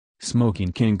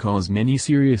Smoking can cause many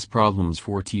serious problems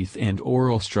for teeth and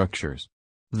oral structures.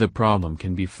 The problem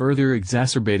can be further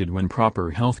exacerbated when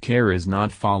proper health care is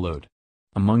not followed.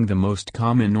 Among the most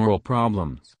common oral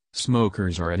problems,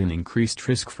 smokers are at an increased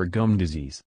risk for gum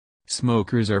disease.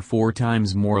 Smokers are 4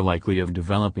 times more likely of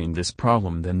developing this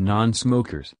problem than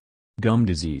non-smokers. Gum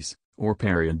disease, or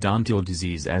periodontal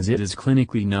disease as it is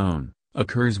clinically known,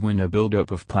 occurs when a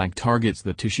buildup of plaque targets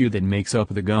the tissue that makes up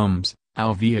the gums,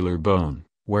 alveolar bone,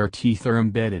 where teeth are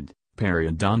embedded,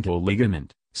 periodontal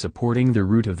ligament, supporting the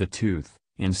root of the tooth,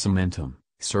 and cementum,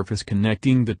 surface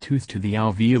connecting the tooth to the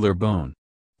alveolar bone.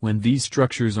 When these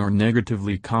structures are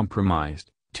negatively compromised,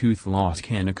 tooth loss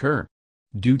can occur.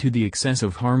 Due to the excess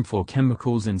of harmful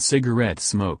chemicals in cigarette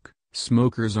smoke,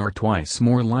 smokers are twice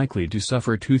more likely to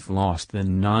suffer tooth loss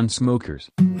than non-smokers.